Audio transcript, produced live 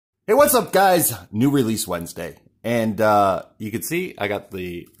Hey, what's up, guys? New release Wednesday. And you can see I got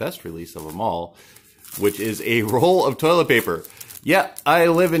the best release of them all, which is a roll of toilet paper. Yeah, I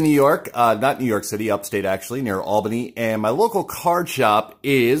live in New York, not New York City, upstate actually, near Albany. And my local card shop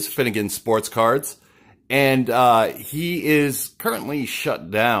is Finnegan Sports Cards. And he is currently shut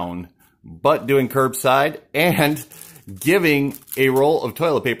down, but doing curbside and giving a roll of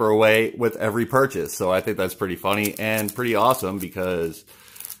toilet paper away with every purchase. So I think that's pretty funny and pretty awesome because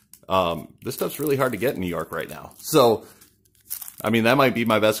this stuff's really hard to get in New York right now. So, I mean, that might be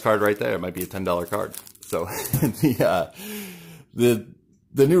my best card right there. It might be a $10 card. So, the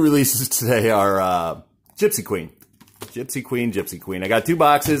new releases today are Gypsy Queen. Gypsy Queen, Gypsy Queen. I got 2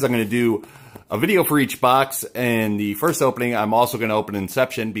 boxes. I'm going to do a video for each box. And the first opening, I'm also going to open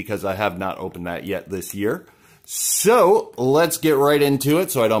Inception because I have not opened that yet this year. So, let's get right into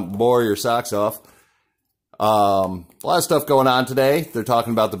it so I don't bore your socks off. A lot of stuff going on today. They're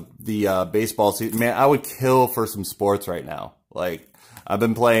talking about the baseball season. Man, I would kill for some sports right now. Like, I've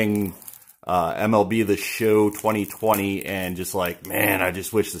been playing MLB The Show 2020 and just like, man, I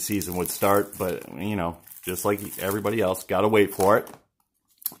just wish the season would start. But, you know, just like everybody else, gotta wait for it.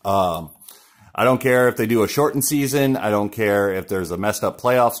 I don't care if they do a shortened season. I don't care if there's a messed up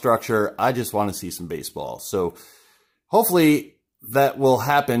playoff structure. I just want to see some baseball. So, hopefully that will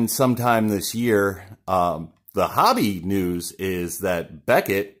happen sometime this year. The hobby news is that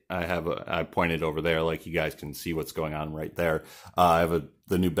Beckett, I pointed over there, like you guys can see what's going on right there. I have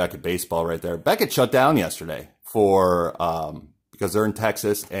the new Beckett baseball right there. Beckett shut down yesterday for, because they're in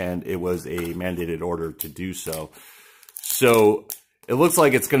Texas and it was a mandated order to do so. So it looks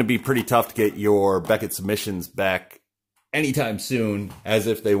like it's going to be pretty tough to get your Beckett submissions back anytime soon, as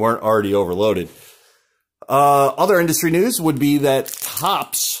if they weren't already overloaded. Other industry news would be that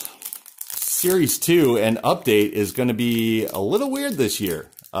Topps Series 2 and Update is going to be a little weird this year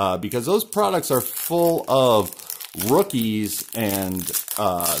because those products are full of rookies and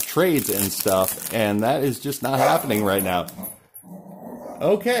trades and stuff, and that is just not happening right now.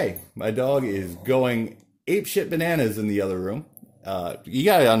 Okay, my dog is going apeshit bananas in the other room. You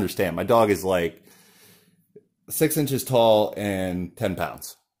got to understand, my dog is like 6 inches tall and 10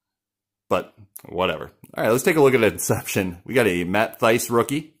 pounds. But whatever. All right, let's take a look at Inception. We got a Matt Thaiss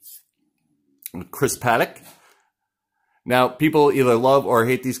rookie. Chris Paddock. Now, people either love or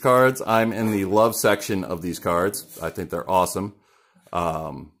hate these cards. I'm in the love section of these cards. I think they're awesome.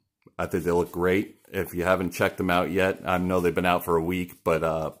 I think they look great. If you haven't checked them out yet, I know they've been out for a week,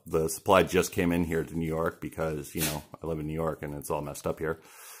 but the supply just came in here to New York because, you know, I live in New York and it's all messed up here.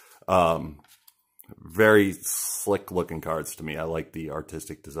 Very slick-looking cards to me. I like the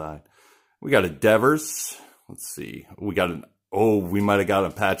artistic design. We got a Devers. Let's see. We got an... Oh, we might have got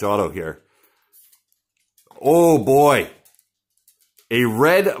a patch auto here. Oh, boy. A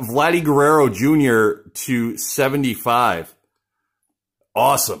red Vladdy Guerrero Jr. to 75.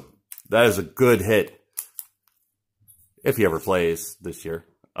 Awesome. That is a good hit. If he ever plays this year.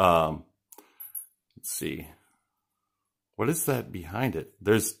 Let's see. What is that behind it?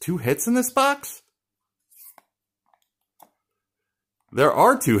 There's 2 hits in this box? There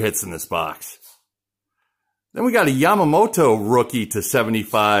are 2 hits in this box. Then we got a Yamamoto rookie to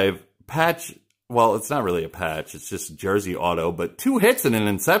 75 patch. Well, it's not really a patch. It's just a jersey auto, but 2 hits in an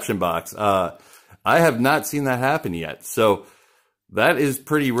Inception box. I have not seen that happen yet. So that is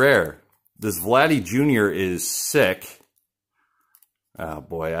pretty rare. This Vladdy Jr. is sick. Oh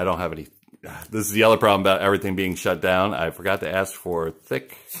boy, I don't have any. This is the other problem about everything being shut down. I forgot to ask for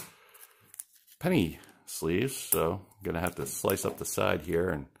thick penny sleeves, so I'm going to have to slice up the side here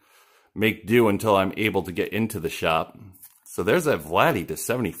and make do until I'm able to get into the shop. So there's that Vladdy to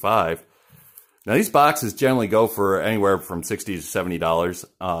 75. Now, these boxes generally go for anywhere from $60 to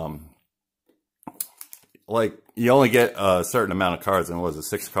 $70. Like, you only get a certain amount of cards, and it was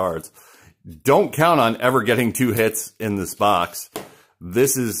 6 cards. Don't count on ever getting 2 hits in this box.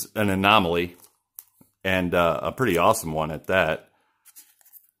 This is an anomaly, and a pretty awesome one at that.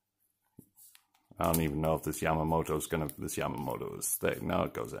 I don't even know if this Yamamoto is going to... This Yamamoto is thick. No,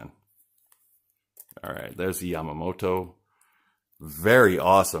 it goes in. All right, there's the Yamamoto. Very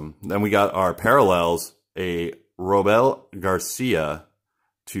awesome. Then we got our parallels, a Robel Garcia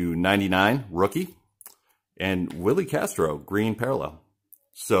to 99 rookie, and Willie Castro green parallel.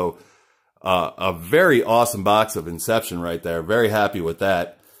 So a very awesome box of Inception right there. Very happy with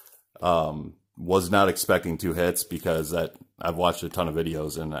that. Was not expecting 2 hits because I've watched a ton of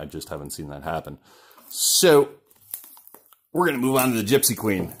videos and I just haven't seen that happen. So we're going to move on to the Gypsy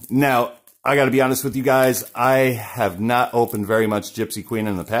Queen. Now, I got to be honest with you guys. I have not opened very much Gypsy Queen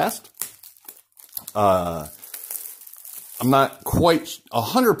in the past. I'm not quite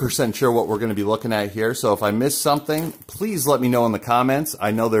 100% sure what we're going to be looking at here, so if I missed something, please let me know in the comments.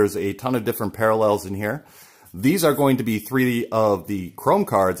 I know there's a ton of different parallels in here. These are going to be 3 of the Chrome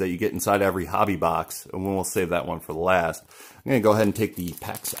cards that you get inside every hobby box, and we'll save that one for the last. I'm going to go ahead and take the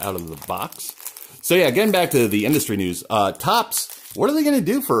packs out of the box. So yeah, getting back to the industry news, Topps, what are they going to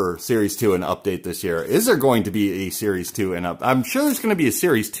do for Series 2 and update this year? Is there going to be a Series 2 and up? I'm sure there's going to be a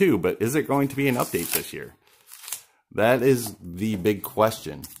Series 2, but is it going to be an update this year? That is the big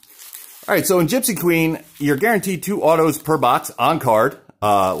question. All right, so in Gypsy Queen, you're guaranteed 2 autos per box on card.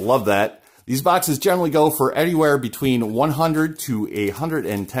 Love that. These boxes generally go for anywhere between $100 to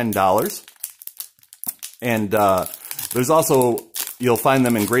 $110. And there's also, you'll find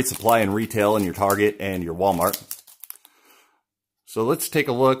them in great supply in retail in your Target and your Walmart. So let's take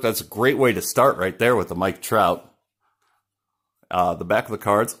a look. That's a great way to start right there with the Mike Trout. The back of the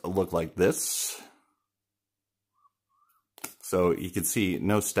cards look like this. So you can see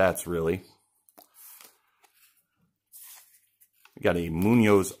no stats really. We got a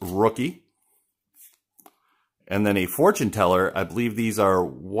Munoz rookie. And then a fortune teller. I believe these are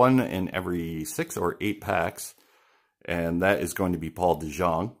 1 in every 6 or 8 packs. And that is going to be Paul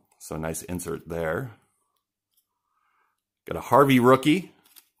DeJong. So nice insert there. Got a Harvey rookie.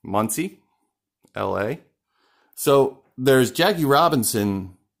 Muncie. LA. So there's Jackie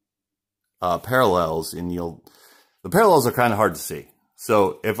Robinson parallels, and the parallels are kind of hard to see.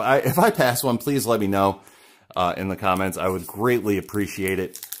 So if I pass one, please let me know in the comments. I would greatly appreciate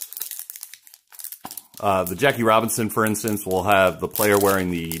it. The Jackie Robinson, for instance, will have the player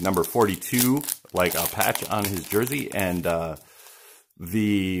wearing the number 42, like a patch on his jersey. And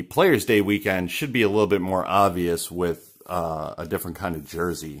the Players' Day weekend should be a little bit more obvious with a different kind of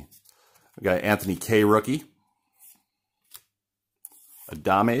jersey. We got Anthony K. rookie.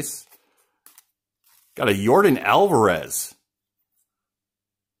 Adames. Got a Jordan Alvarez.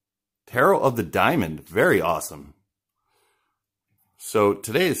 Tarot of the Diamond. Very awesome. So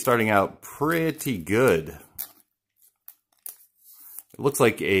today is starting out pretty good. It looks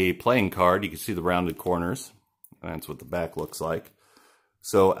like a playing card. You can see the rounded corners. That's what the back looks like.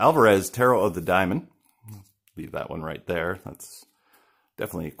 So Alvarez, Tarot of the Diamond. Leave that one right there. That's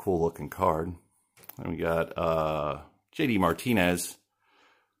definitely a cool looking card. And we got JD Martinez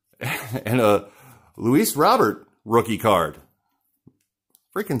and a Luis Robert rookie card.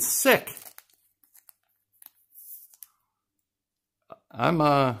 Freaking sick. I'm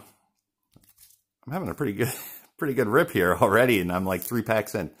having a pretty good rip here already, and I'm like 3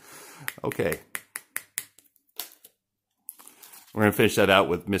 packs in. Okay. We're going to finish that out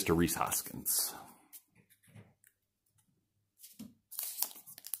with Mr. Rhys Hoskins.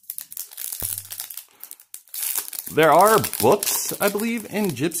 There are books, I believe, in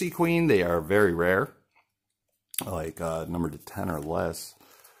Gypsy Queen. They are very rare, like numbered to 10 or less.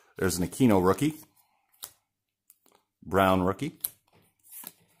 There's an Aquino rookie, Brown rookie,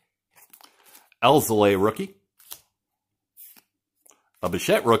 Alzolay rookie, a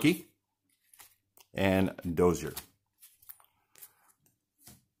Bichette rookie, and Dozier.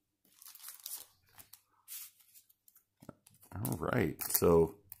 All right,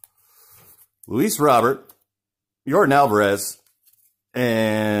 so Luis Robert, Jordan Alvarez,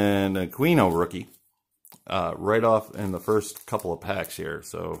 and a Aquino rookie right off in the first couple of packs here.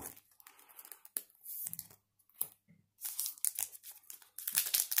 So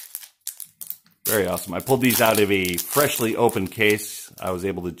very awesome. I pulled these out of a freshly opened case. I was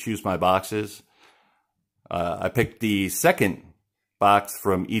able to choose my boxes. I picked the second box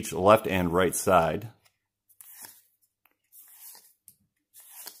from each left and right side.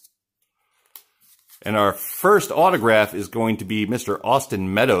 And our first autograph is going to be Mr.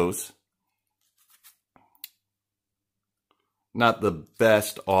 Austin Meadows. Not the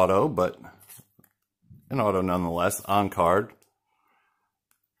best auto, but an auto nonetheless, on card.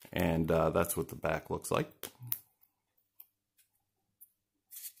 And that's what the back looks like.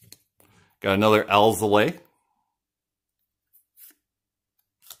 Got another Alzolay.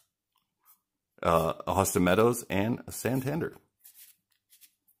 Austin Meadows, and a Santander.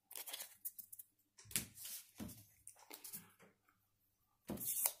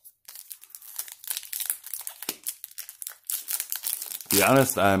 To be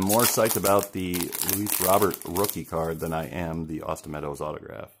honest, I'm more psyched about the Luis Robert rookie card than I am the Austin Meadows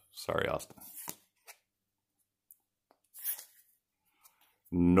autograph. Sorry, Austin.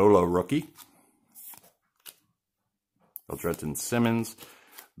 Nola rookie. Eldredton Simmons.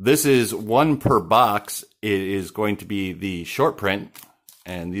 This is 1 per box. It is going to be the short print,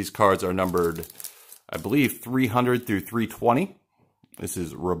 and these cards are numbered, I believe, 300 through 320. This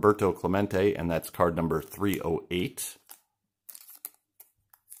is Roberto Clemente, and that's card number 308.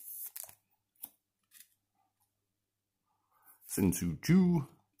 Sinsu Chu.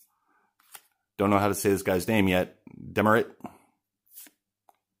 Don't know how to say this guy's name yet. Demerit.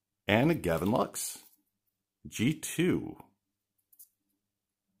 And Gavin Lux. G2.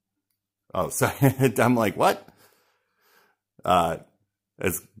 Oh, sorry. I'm like, what?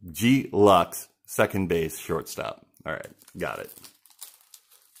 It's G Lux, second base, shortstop. All right, got it.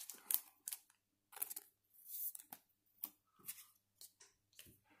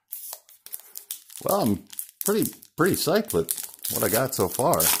 Well, I'm pretty psyched with what I got so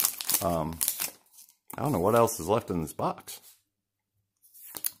far. I don't know what else is left in this box.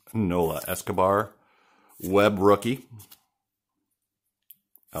 Nola Escobar, Webb rookie,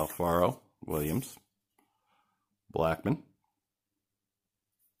 Alfaro Williams, Blackman,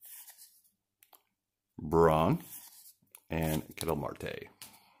 Braun, and Ketel Marte.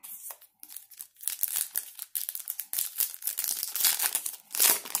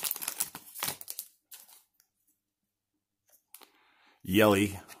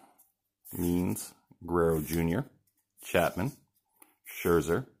 Yelly, Means, Guerrero Jr., Chapman,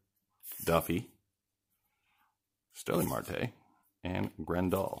 Scherzer, Duffy, Sterling Marte, and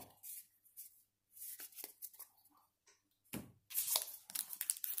Grandal.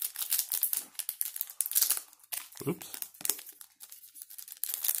 Oops.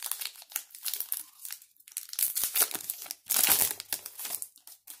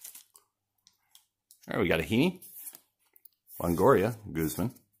 All right, we got a Heaney, Longoria,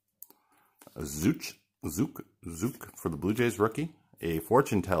 Guzman, a Zook for the Blue Jays rookie, a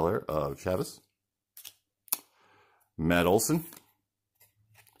fortune teller of Chavez, Matt Olson,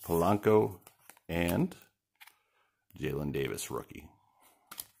 Polanco, and Jalen Davis rookie.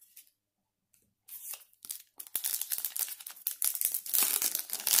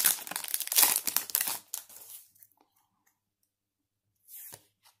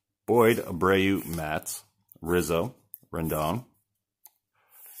 Boyd, Abreu, Matz, Rizzo, Rendon,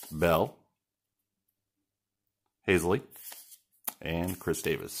 Bell, Hazley, and Chris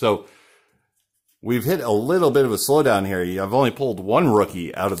Davis. So we've hit a little bit of a slowdown here. I've only pulled one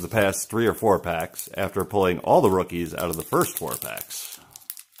rookie out of the past 3 or 4 packs after pulling all the rookies out of the first 4 packs.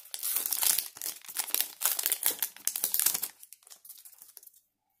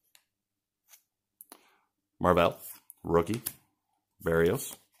 Marvell, rookie,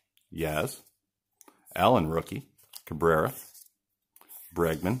 Barrios, Yaz, Allen rookie, Cabrera,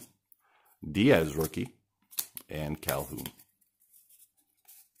 Bregman, Diaz rookie, and Calhoun.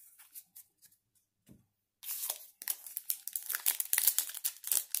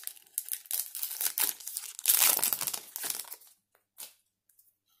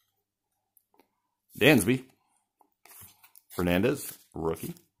 Dansby, Fernandez,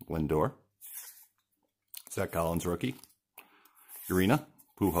 rookie, Lindor, Zach Collins rookie, Urena,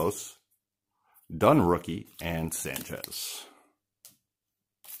 Pujols, Dunn rookie, and Sanchez.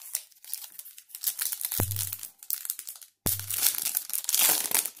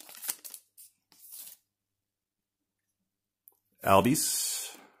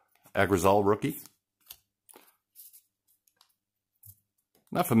 Albies, Agrizal rookie.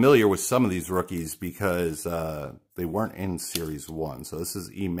 Not familiar with some of these rookies because they weren't in Series 1. So this is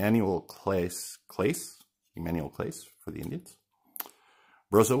Emmanuel Clace for the Indians.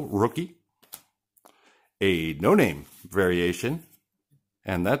 Broso, rookie. A no-name variation.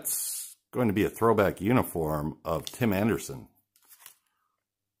 And that's going to be a throwback uniform of Tim Anderson.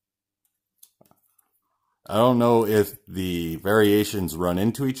 I don't know if the variations run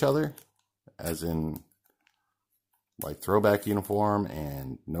into each other, as in like throwback uniform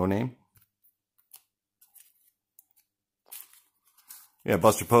and no name. Yeah,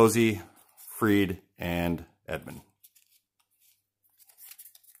 Buster Posey, Fried, and Edmund.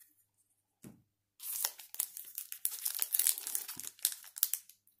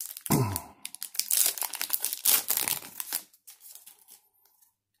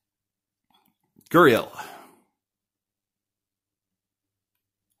 Gurriel.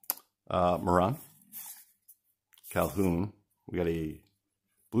 Moran. Calhoun. We got a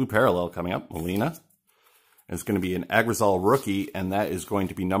blue parallel coming up. Molina. And it's going to be an Agrizal rookie, and that is going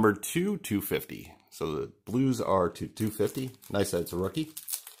to be numbered to 250. So the blues are to 250. Nice that it's a rookie.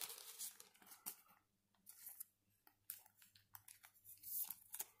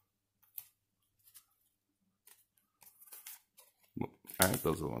 All right,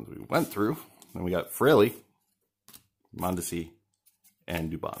 those are the ones we went through. Then we got Fraley, Mondesi,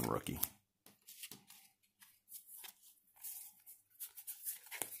 and Dubon rookie.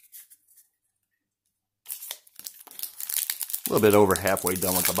 A little bit over halfway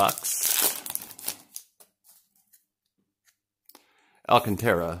done with the box.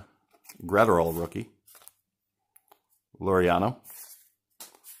 Alcantara, Gratterall rookie. Laureano,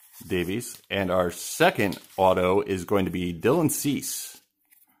 Davies. And our second auto is going to be Dylan Cease.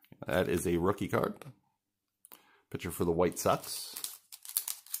 That is a rookie card. Pitcher for the White Sox.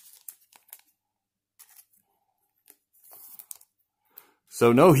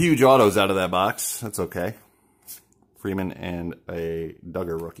 So no huge autos out of that box. That's okay. Freeman and a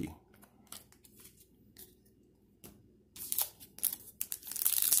Duggar rookie.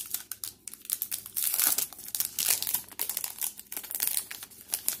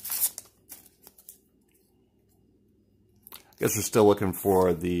 Guess we're still looking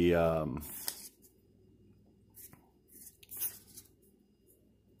for the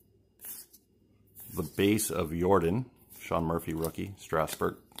base of Jordan. Sean Murphy rookie,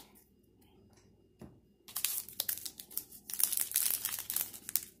 Strasburg.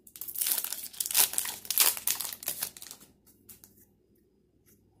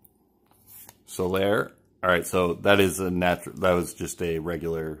 Soler. All right, so that is a natural. That was just a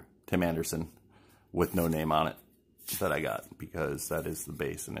regular Tim Anderson with no name on it that I got, because that is the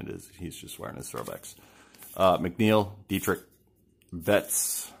base, and it is. He's just wearing his throwbacks. McNeil, Dietrich,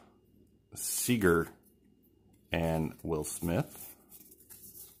 Betts, Seager, and Will Smith.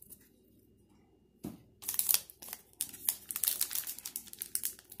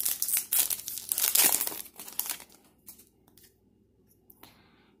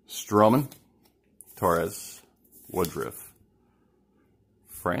 Stroman, Torres, Woodruff,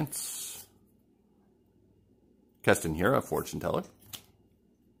 France, Keston Hiura, fortune teller,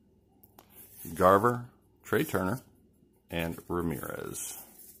 Garver, Trey Turner, and Ramirez.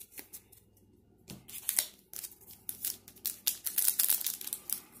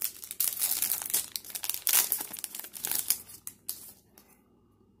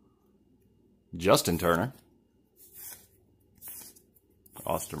 Justin Turner,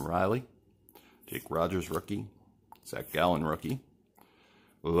 Austin Riley, Jake Rogers rookie, Zach Gallen rookie,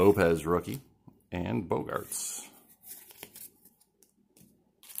 Lopez rookie, and Bogarts.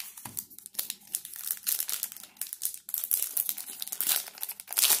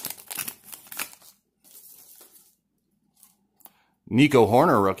 Nico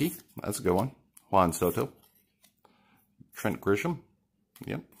Horner rookie, that's a good one. Juan Soto, Trent Grisham,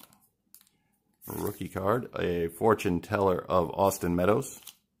 yep. Rookie card, a fortune teller of Austin Meadows,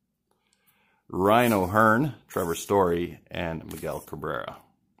 Ryan O'Hearn, Trevor Story, and Miguel Cabrera.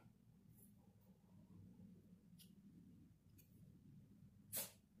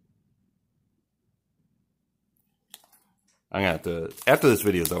 I'm gonna have to, after this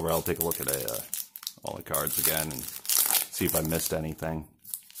video is over, I'll take a look at all the cards again and see if I missed anything.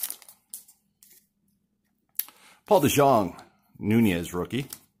 Paul DeJong, Nunez rookie,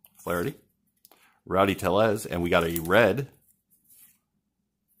 Flaherty. Rowdy Tellez, and we got a red,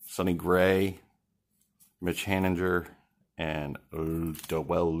 Sonny Gray, Mitch Haninger, and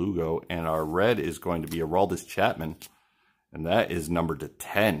Doel Lugo, and our red is going to be Aroldis Chapman, and that is numbered to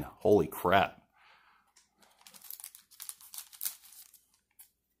 10. Holy crap.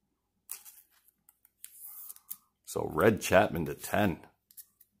 So red Chapman to 10.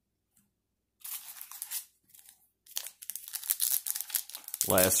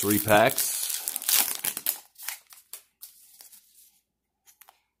 Last 3 packs.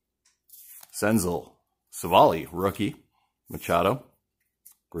 Senzel, Savali, rookie, Machado,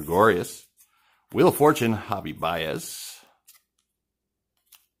 Gregorius, Wheel of Fortune, Javi Baez.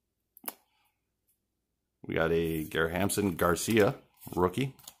 We got a Garrett Hampson, Garcia,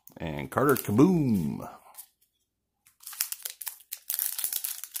 rookie, and Carter Kaboom.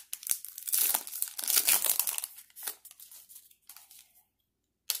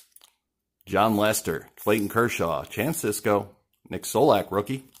 John Lester, Clayton Kershaw, Chance Cisco, Nick Solak,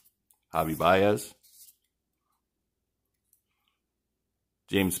 rookie, Javi Baez,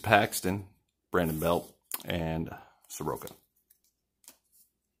 James Paxton, Brandon Belt, and Soroka.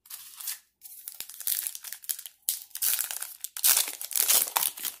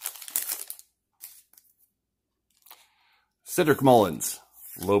 Cedric Mullins,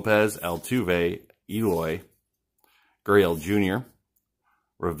 Lopez, Altuve, Eloy, Gurriel Jr.,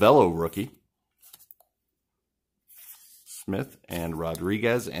 Ravello rookie, Smith and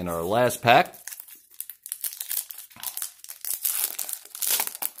Rodriguez, and our last pack.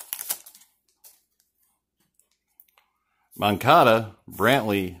 Moncada,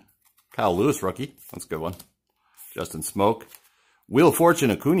 Brantley, Kyle Lewis rookie. That's a good one. Justin Smoke. Wheel of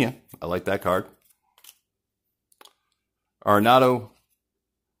Fortune, Acuna. I like that card. Arenado,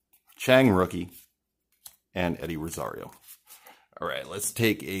 Chang rookie, and Eddie Rosario. All right, let's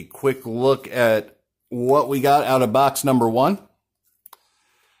take a quick look at what we got out of box number 1.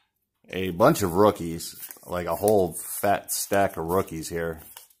 a bunch of rookies, like a whole fat stack of rookies here.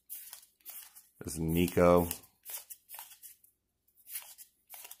 There's Nico.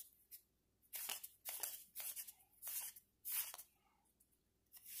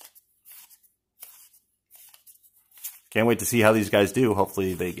 Can't wait to see how these guys do.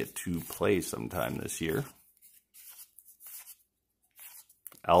 Hopefully they get to play sometime this year.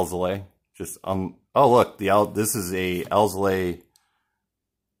 Alzolay. Just oh look, this is a Alzolay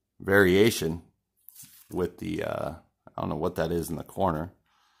variation with the I don't know what that is in the corner,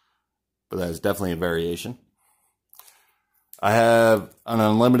 but that is definitely a variation. I have an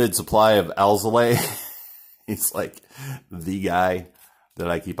unlimited supply of Alzolay. He's like the guy that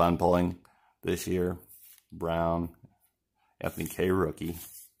I keep on pulling this year. Brown, Anthony K rookie.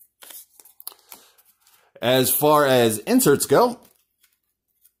 As far as inserts go,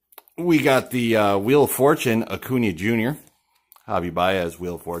 we got the Wheel of Fortune Acuna Jr. Javi Baez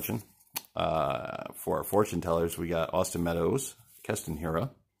Wheel of Fortune. For our fortune tellers, we got Austin Meadows, Keston Hiura,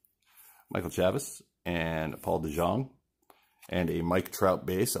 Michael Chavis, and Paul DeJong. And a Mike Trout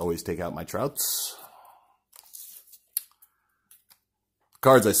base. Always take out my Trouts.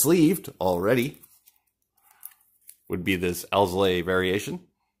 Cards I sleeved already would be this Alzolay variation.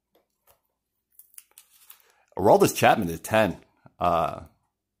 Aroldis Chapman to 10.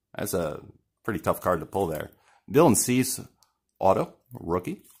 That's a pretty tough card to pull there. Dylan Cease, auto,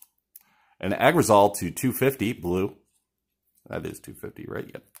 rookie. An Agrizal to 250, blue. That is 250, right?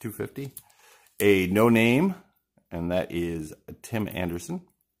 Yep, 250. A no name, and that is Tim Anderson.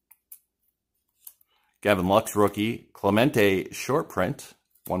 Gavin Lux, rookie. Clemente, short print,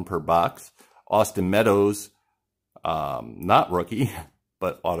 1 per box. Austin Meadows, not rookie,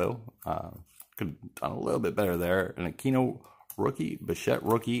 but auto. Could have done a little bit better there. An Aquino rookie, Bichette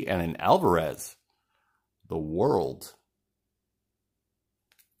rookie, and an Alvarez, the world.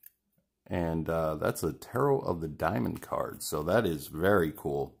 And that's a Tarot of the Diamond card. So that is very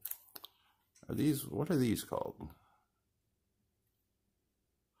cool. Are these, what are these called?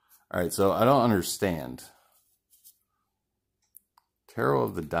 All right, so I don't understand. Tarot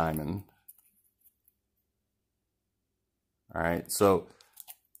of the Diamond. All right, so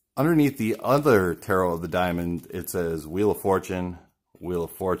underneath the other Tarot of the Diamond, it says Wheel of Fortune,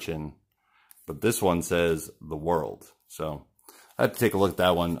 but this one says the world. So I have to take a look at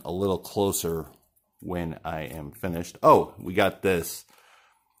that one a little closer when I am finished. Oh, we got this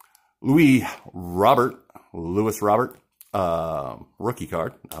Lewis Robert, rookie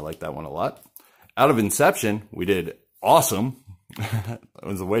card. I like that one a lot. Out of Inception, we did awesome. That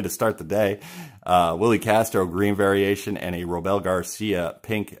was a way to start the day. Willie Castro green variation and a Robel Garcia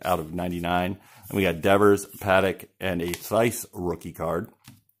pink out of 99. And we got Devers, Paddock, and a Thaiss rookie card.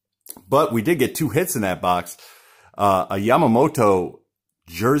 But we did get 2 hits in that box. A Yamamoto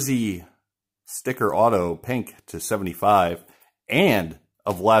jersey sticker auto pink to 75 and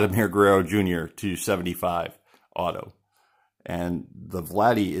a Vladimir Guerrero Jr. to 75 auto. And the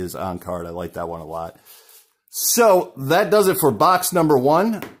Vladdy is on card. I like that one a lot. So that does it for box number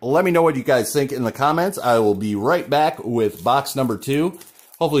 1. Let me know what you guys think in the comments. I will be right back with box number 2.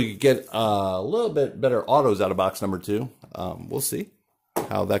 Hopefully you get a little bit better autos out of box number 2. We'll see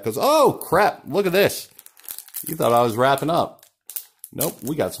how that goes. Oh, crap. Look at this. You thought I was wrapping up. Nope,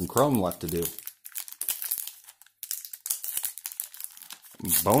 we got some chrome left to do.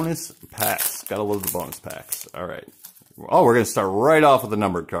 Bonus packs. Gotta love the bonus packs. All right. Oh, we're going to start right off with a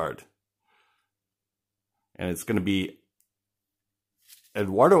numbered card. And it's going to be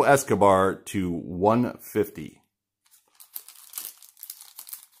Eduardo Escobar to 150.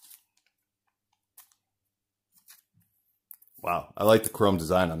 Wow, I like the chrome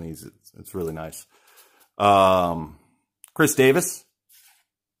design on these. It's really nice. Chris Davis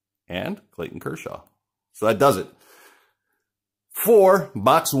and Clayton Kershaw. So that does it for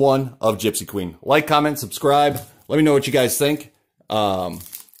box 1 of Gypsy Queen. Like, comment, subscribe. Let me know what you guys think.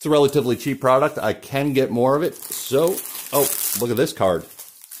 It's a relatively cheap product. I can get more of it. So, oh, look at this card.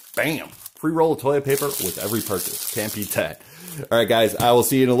 Bam. Free roll of toilet paper with every purchase. Can't beat that. All right, guys. I will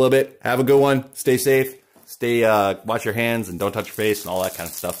see you in a little bit. Have a good one. Stay safe. Stay, wash your hands and don't touch your face and all that kind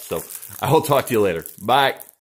of stuff. So I will talk to you later. Bye.